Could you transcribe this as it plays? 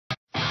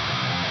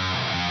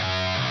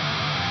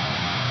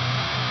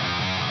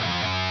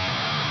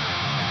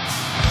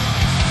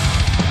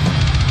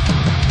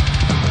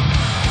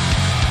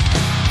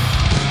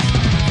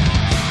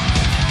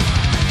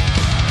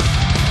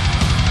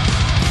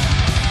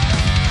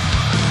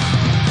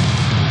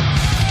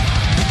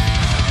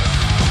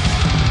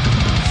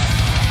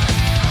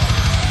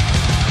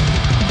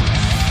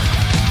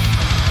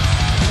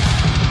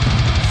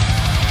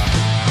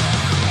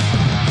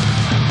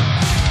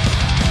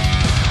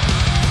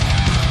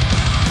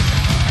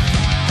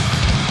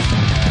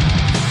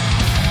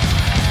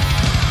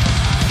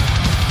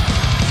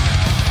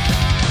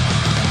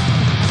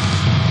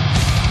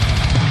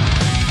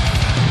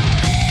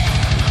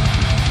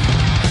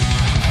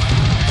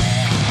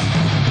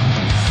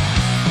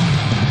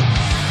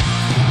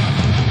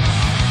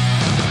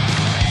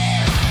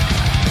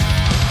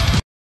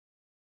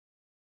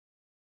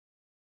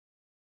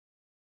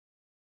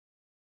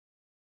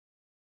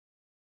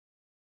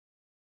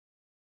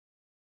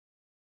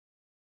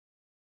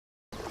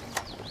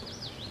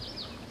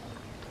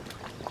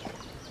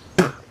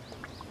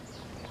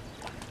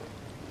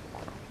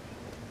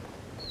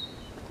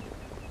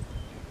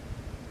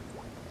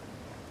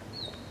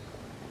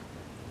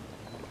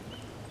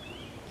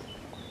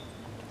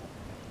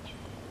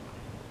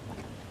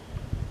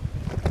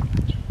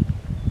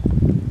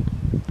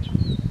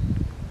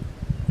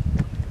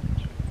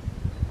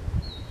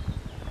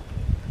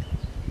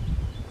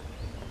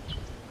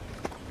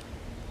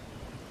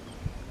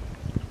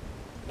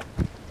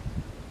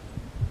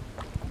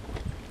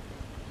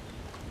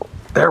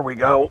There we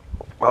go.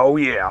 Oh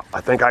yeah,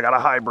 I think I got a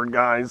hybrid,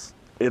 guys.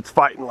 It's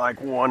fighting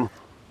like one.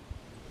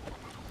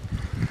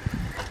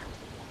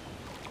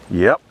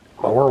 Yep,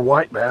 or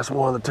white bass,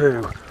 one of the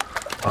two.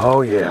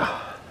 Oh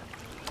yeah.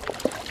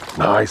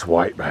 Nice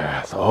white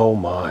bass. Oh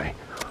my.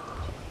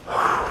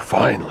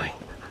 Finally.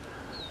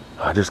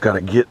 I just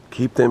gotta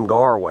keep them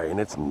gar away, and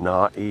it's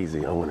not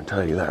easy. I'm gonna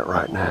tell you that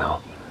right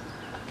now.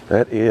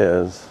 That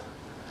is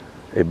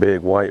a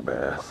big white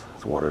bass.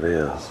 That's what it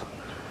is.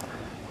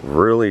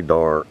 Really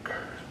dark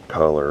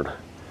colored,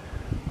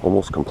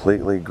 almost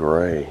completely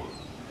gray.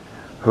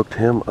 Hooked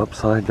him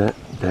upside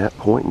that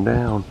pointing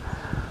down.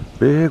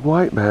 Big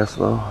white bass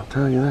though, I'll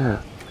tell you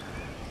that.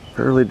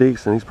 Fairly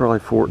decent. He's probably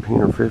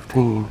 14 or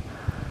 15.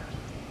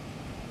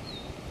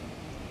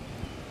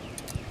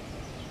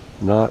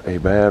 Not a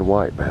bad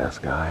white bass,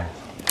 guys.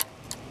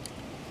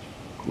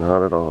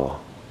 Not at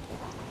all.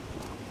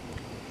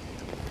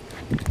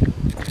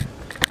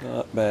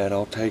 Not bad.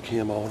 I'll take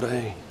him all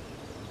day.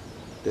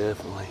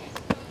 Definitely.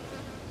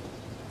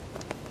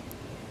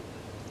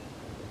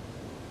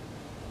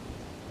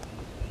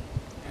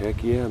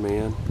 Heck yeah,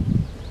 man.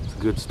 It's a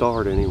good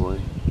start anyway.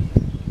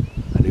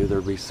 I knew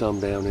there'd be some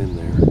down in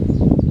there.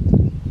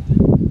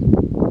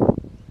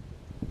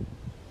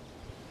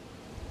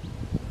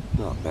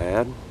 Not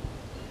bad.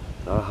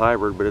 Not a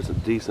hybrid, but it's a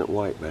decent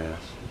white bass.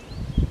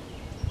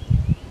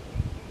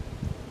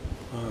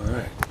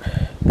 Alright.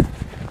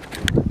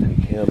 Take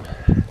him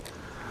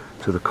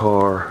to the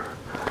car.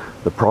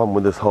 The problem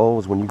with this hole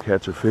is when you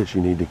catch a fish,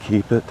 you need to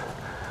keep it,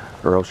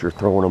 or else you're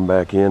throwing them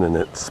back in and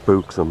it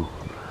spooks them.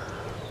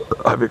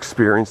 I've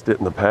experienced it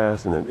in the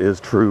past, and it is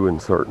true in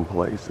certain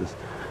places.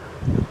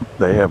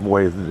 They have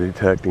ways of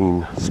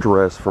detecting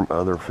stress from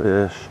other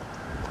fish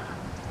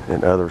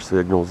and other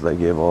signals they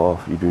give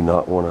off. You do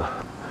not want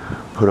to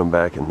put them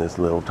back in this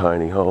little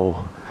tiny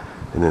hole.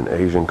 And then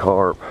Asian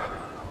carp,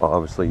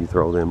 obviously you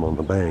throw them on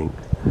the bank.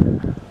 So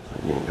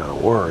you ain't got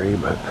to worry,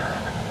 but...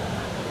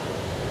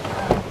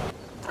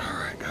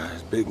 Alright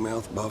guys,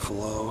 bigmouth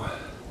buffalo,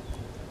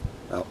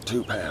 about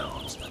 2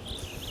 pounds.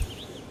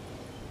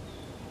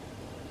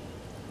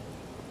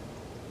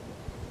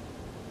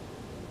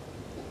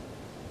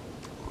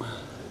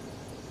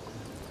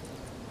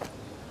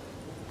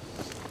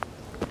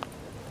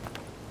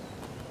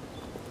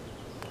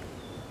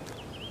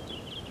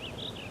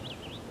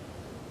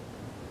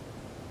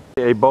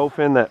 A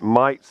bowfin that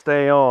might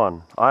stay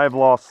on. I've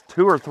lost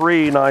 2 or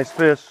 3 nice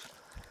fish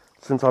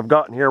since I've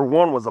gotten here.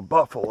 One was a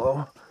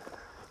buffalo.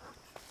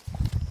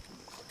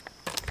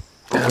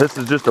 This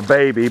is just a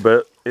baby,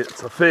 but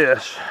it's a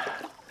fish.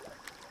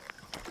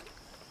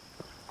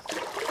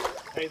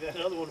 Hey, that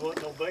other one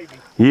wasn't no baby.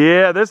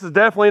 Yeah, this is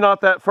definitely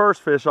not that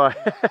first fish I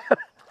had.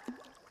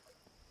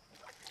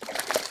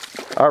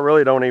 I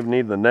really don't even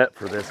need the net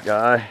for this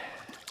guy.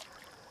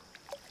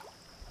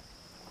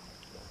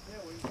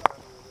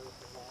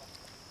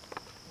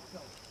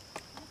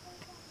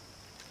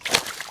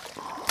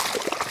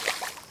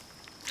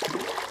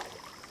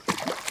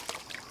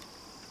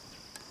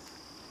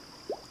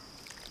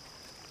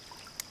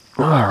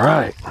 All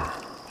right.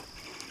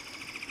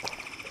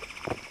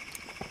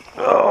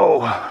 Oh.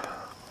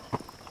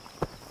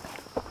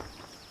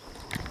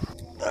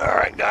 All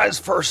right, guys,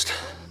 first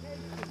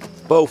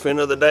bowfin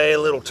of the day, a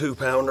little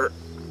 2-pounder.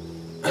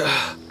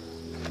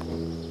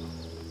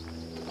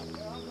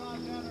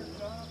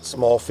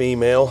 Small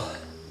female.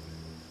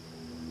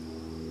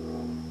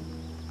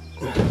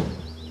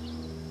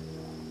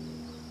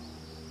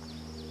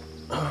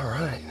 All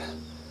right.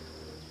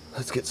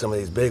 Let's get some of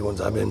these big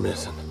ones I've been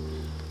missing.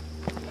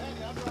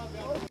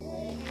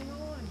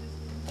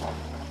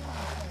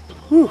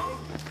 Whew.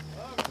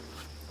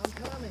 I'm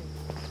coming.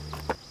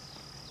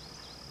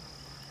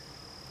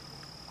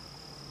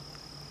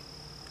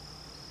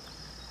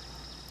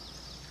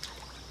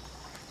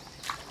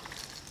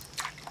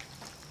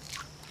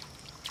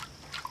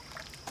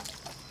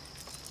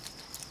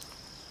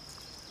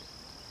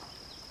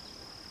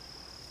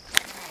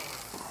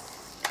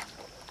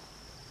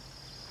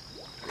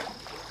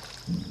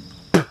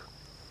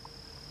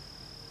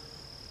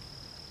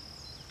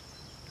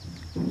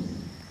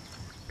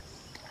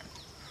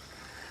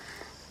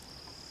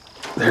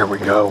 There we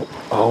go.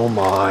 Oh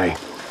my.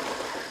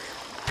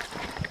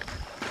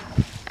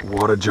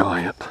 What a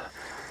giant.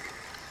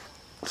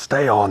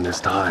 Stay on this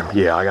time.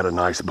 Yeah, I got a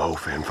nice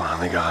bowfin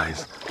finally,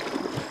 guys.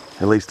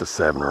 At least a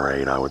 7 or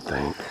 8, I would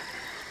think.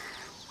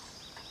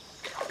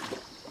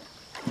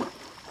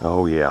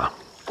 Oh yeah.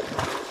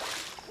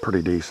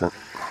 Pretty decent.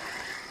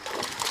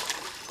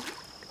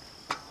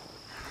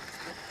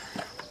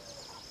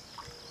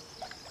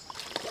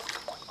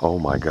 Oh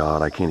my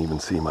God, I can't even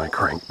see my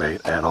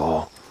crankbait at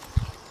all.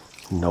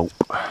 Nope,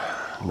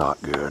 not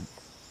good.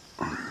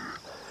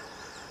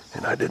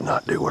 And I did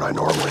not do what I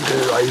normally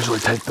do. I usually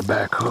take the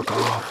back hook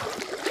off.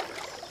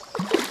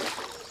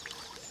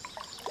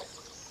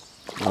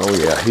 Oh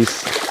yeah,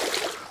 he's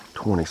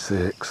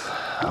 26,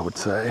 I would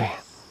say,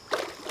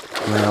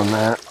 around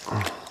that.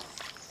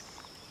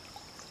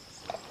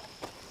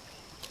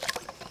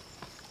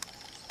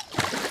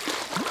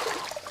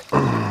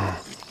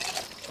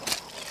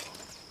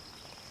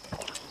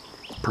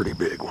 pretty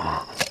big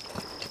one.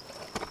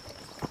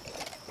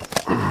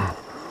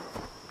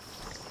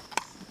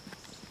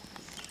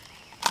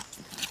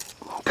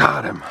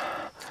 Got him.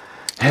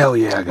 Hell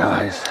yeah,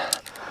 guys.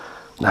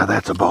 Now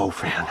that's a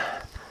bowfin.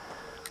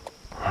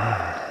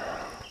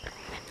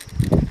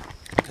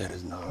 That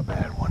is not a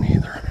bad one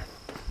either.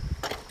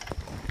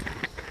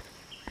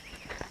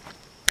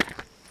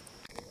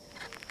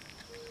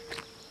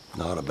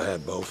 Not a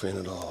bad bowfin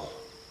at all.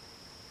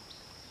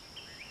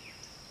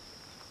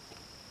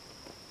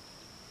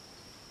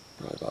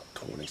 Probably about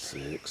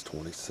 26,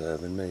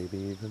 27 maybe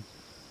even.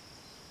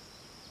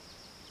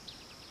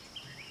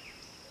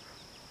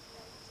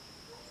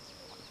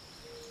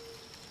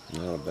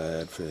 Not a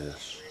bad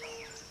fish.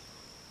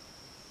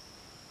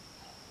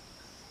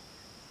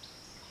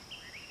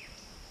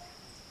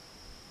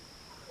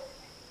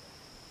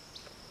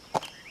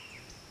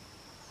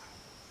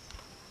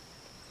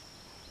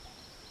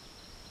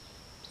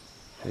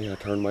 Hey, I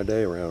turned my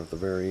day around at the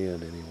very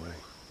end anyway.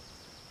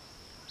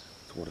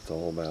 That's what it's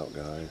all about,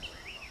 guys.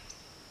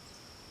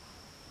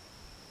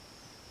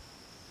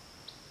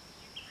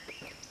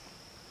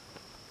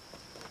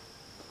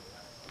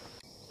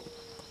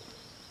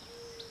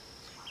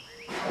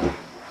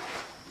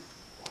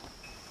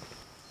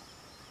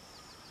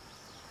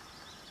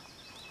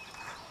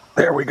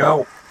 There we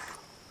go.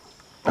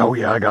 Oh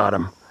yeah, I got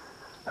him.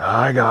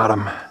 I got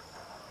him.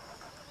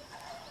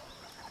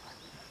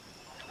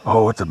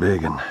 Oh, it's a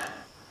big one.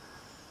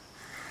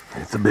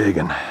 It's a big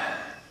one.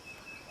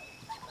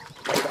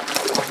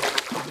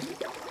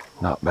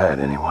 Not bad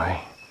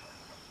anyway.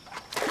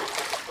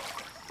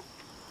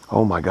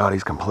 Oh my God,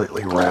 he's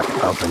completely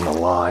wrapped up in the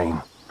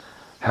line.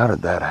 How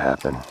did that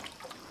happen?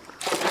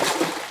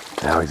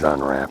 Now he's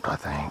unwrapped, I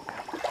think.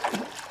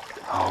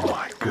 Oh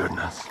my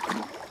goodness.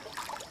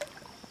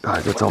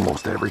 Guys, it's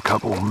almost every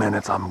couple of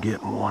minutes I'm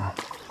getting one.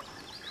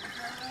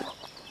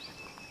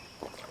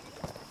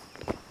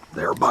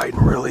 They're biting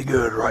really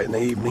good right in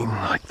the evening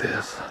like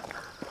this.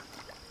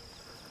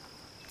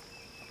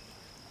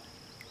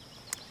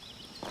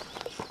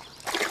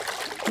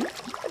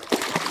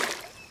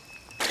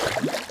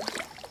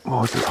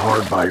 Oh, this is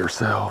hard by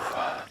yourself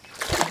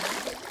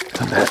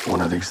to net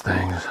one of these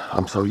things.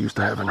 I'm so used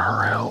to having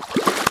her help.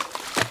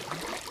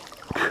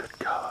 Good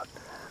God.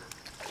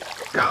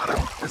 Got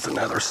him. It's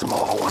another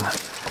small one.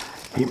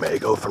 He may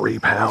go 3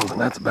 pounds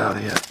and that's about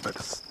it, but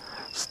it's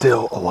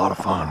still a lot of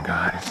fun,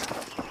 guys.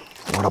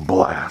 What a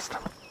blast.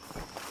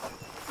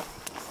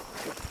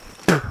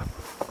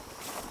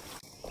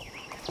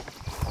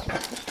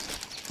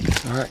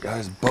 All right,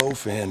 guys,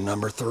 bowfin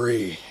number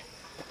 3.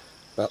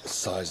 About the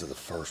size of the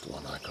first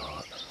one I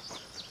caught.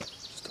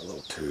 Just a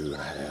little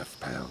 2.5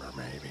 pounder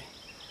maybe.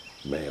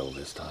 Male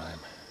this time.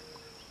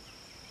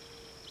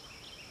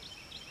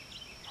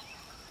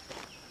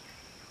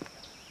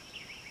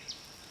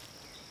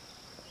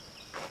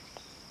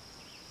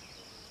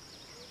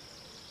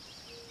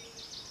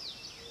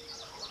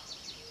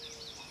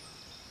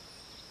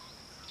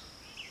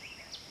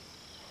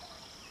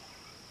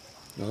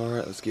 All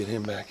right, let's get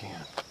him back in.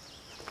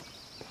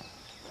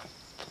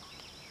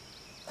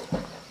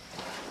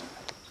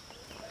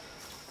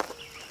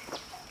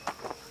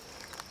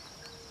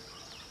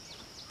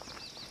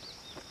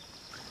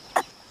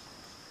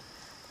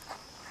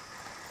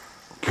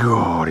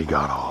 God, he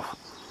got off.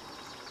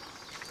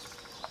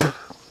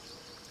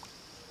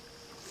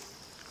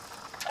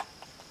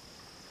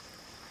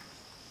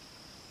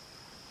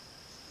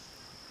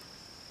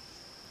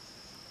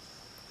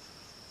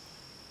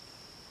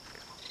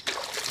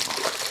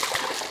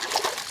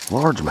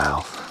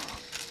 Largemouth.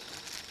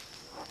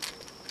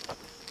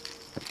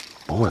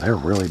 Boy, they're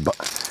really...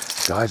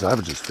 Guys, I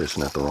was just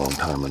fishing at the wrong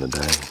time of the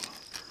day.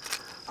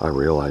 I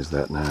realize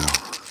that now.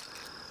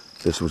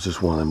 This was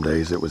just one of them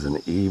days. It was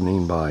an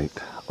evening bite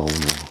only.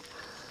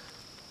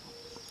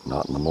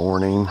 Not in the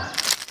morning,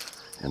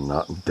 and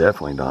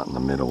definitely not in the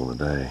middle of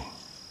the day.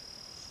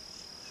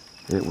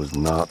 It was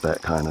not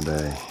that kind of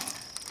day.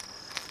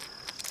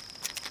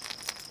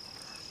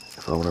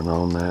 If I would have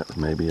known that,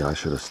 maybe I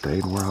should have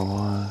stayed where I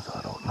was.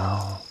 I don't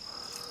know.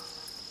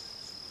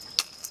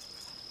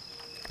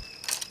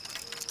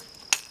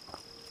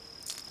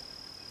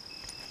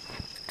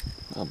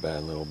 Not a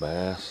bad little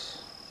bass.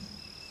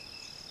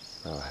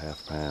 About a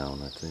 ½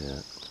 pound, that's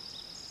it.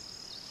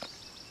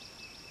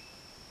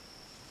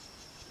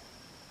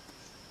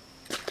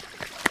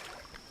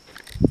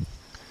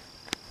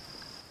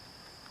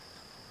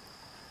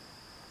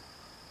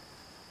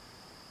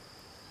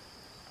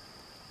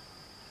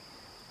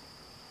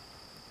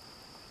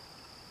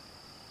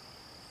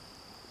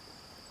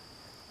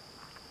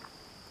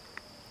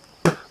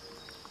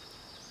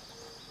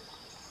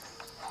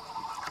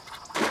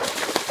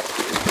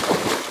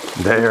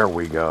 There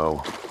we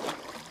go.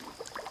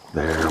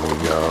 There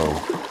we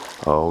go.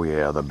 Oh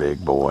yeah, the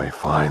big boy,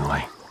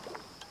 finally.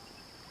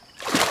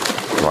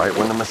 Right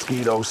when the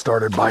mosquitoes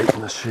started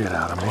biting the shit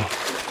out of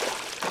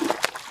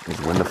me is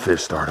when the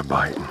fish started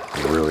biting.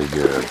 Really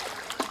good.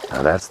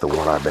 Now that's the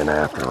one I've been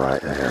after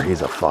right there.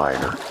 He's a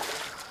fighter.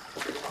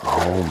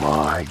 Oh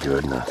my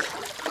goodness.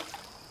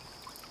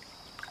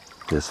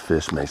 This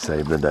fish may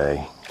save the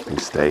day. He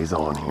stays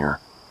on here.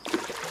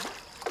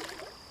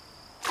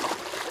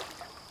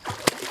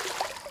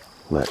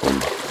 Let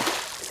him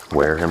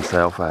wear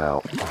himself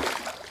out.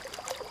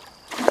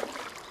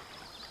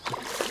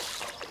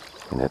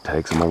 And it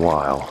takes him a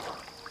while.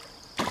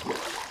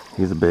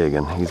 He's a big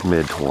one. He's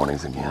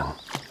mid-20s again.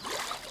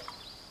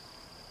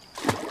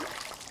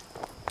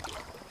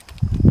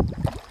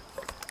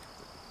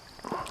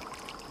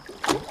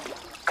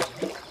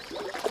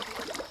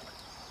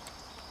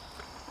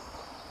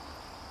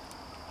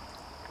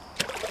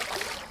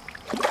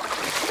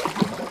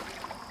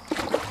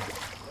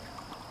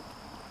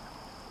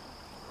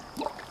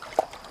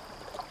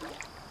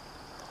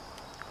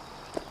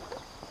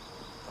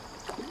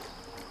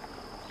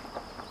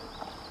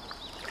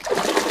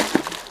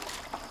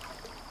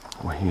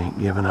 Well, he ain't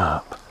giving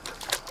up.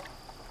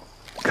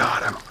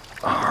 Got him.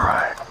 All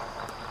right.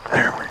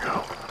 There we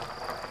go.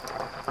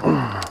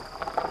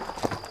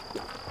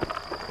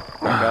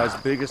 Guys,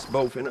 biggest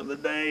bowfin of the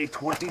day,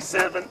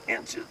 27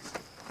 inches.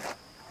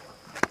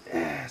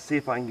 See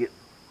if I can get...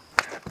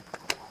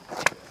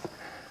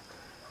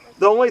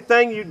 The only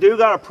thing you do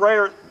gotta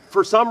pray,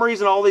 for some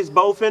reason all these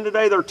bowfin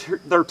today,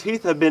 their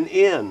teeth have been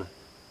in.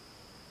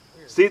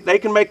 See, they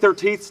can make their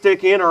teeth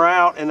stick in or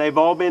out, and they've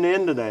all been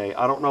in today.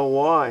 I don't know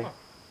why.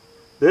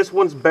 This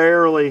one's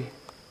barely,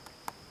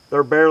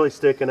 they're barely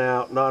sticking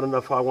out. Not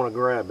enough I want to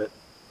grab it.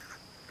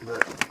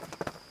 But.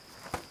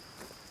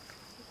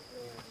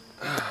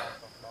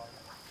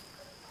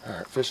 All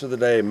right, fish of the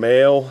day,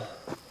 male,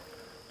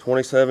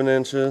 27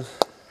 inches,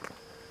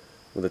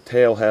 with a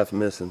tail half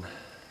missing.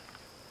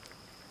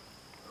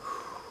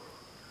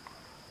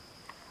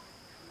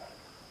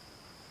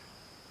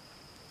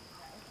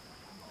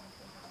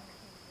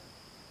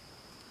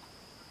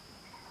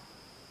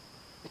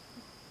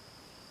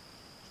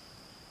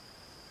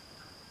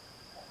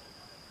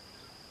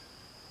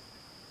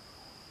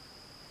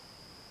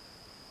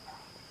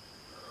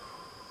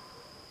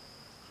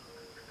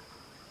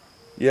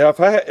 Yeah,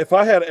 if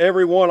I had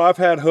every one I've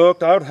had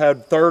hooked, I would have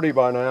had 30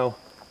 by now.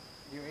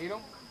 You eat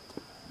them?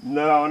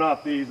 No,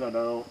 not these, I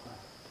don't.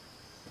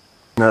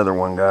 Another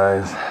one,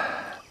 guys.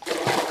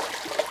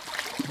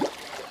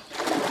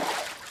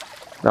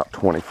 About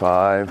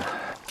 25.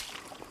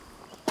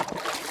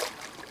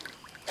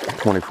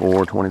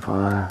 24,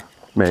 25.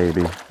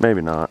 Maybe,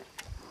 maybe not.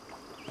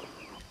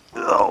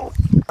 Oh,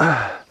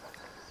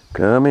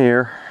 come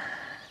here.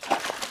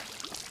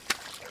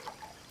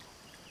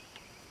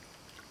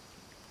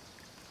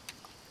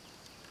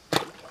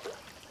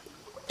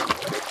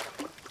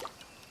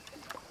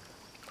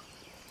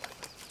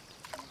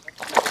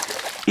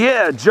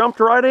 Yeah,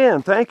 jumped right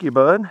in. Thank you,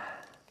 bud.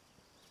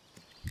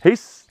 He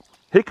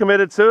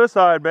committed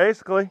suicide,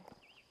 basically.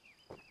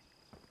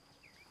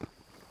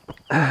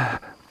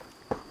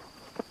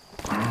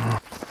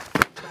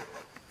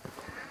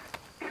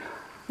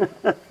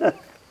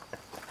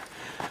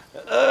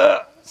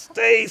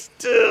 Stay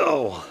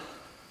still.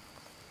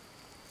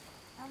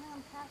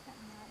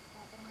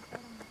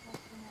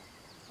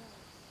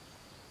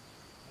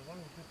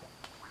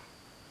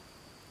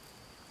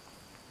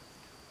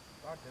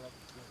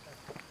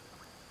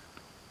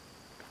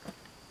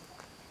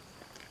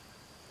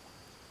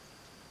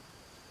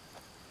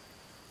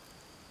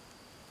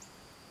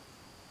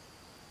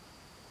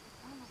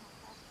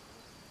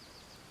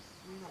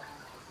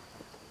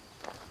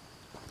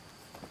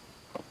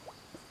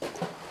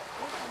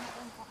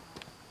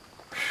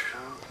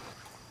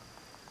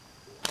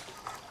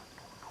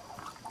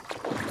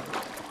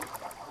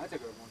 That's a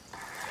good one.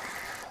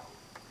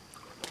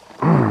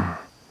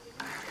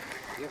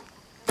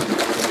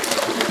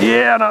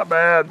 Yeah, not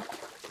bad.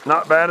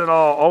 Not bad at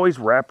all. Always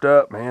wrapped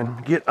up,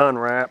 man. Get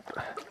unwrapped.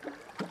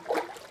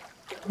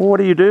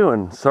 What are you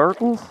doing?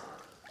 Circles?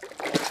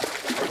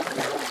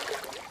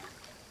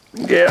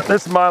 Yeah,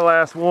 this is my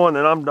last one,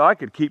 and I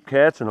could keep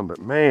catching them, but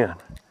man.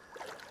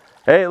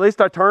 Hey, at least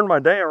I turned my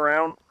day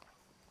around.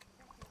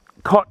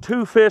 Caught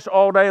 2 fish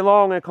all day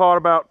long and caught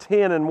about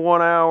 10 in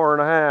 1 hour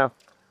and a half.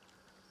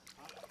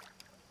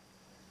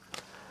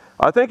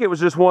 I think it was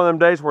just one of them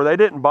days where they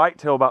didn't bite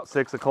till about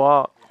 6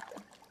 o'clock.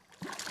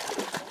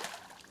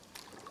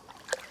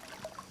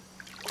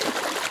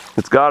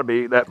 It's got to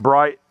be that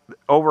bright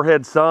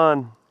overhead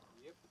sun.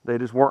 They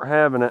just weren't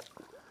having it.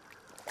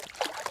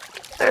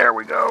 There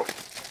we go.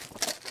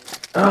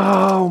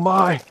 Oh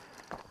my.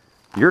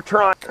 You're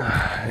trying.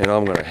 And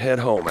I'm going to head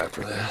home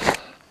after this.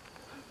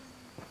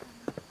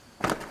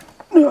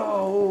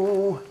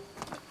 No.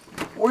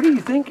 Where do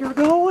you think you're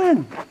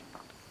going?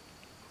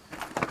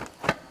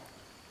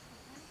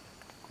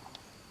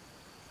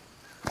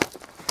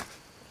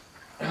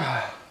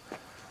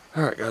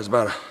 All right, guys,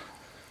 about a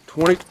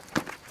 20.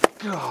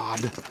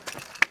 God.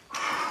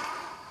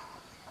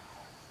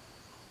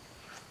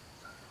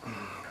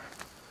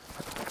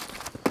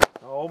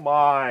 Oh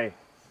my.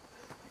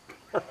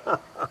 All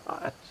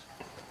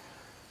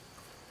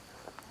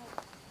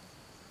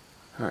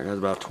right, guys,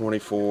 about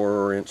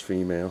 24-inch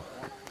female.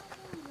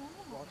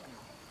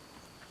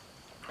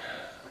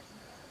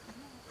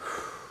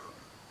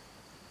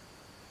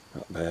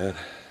 Not bad.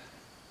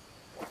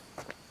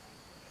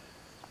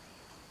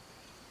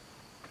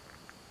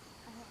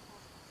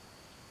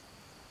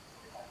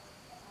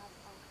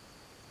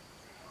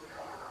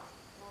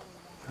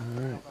 All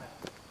right.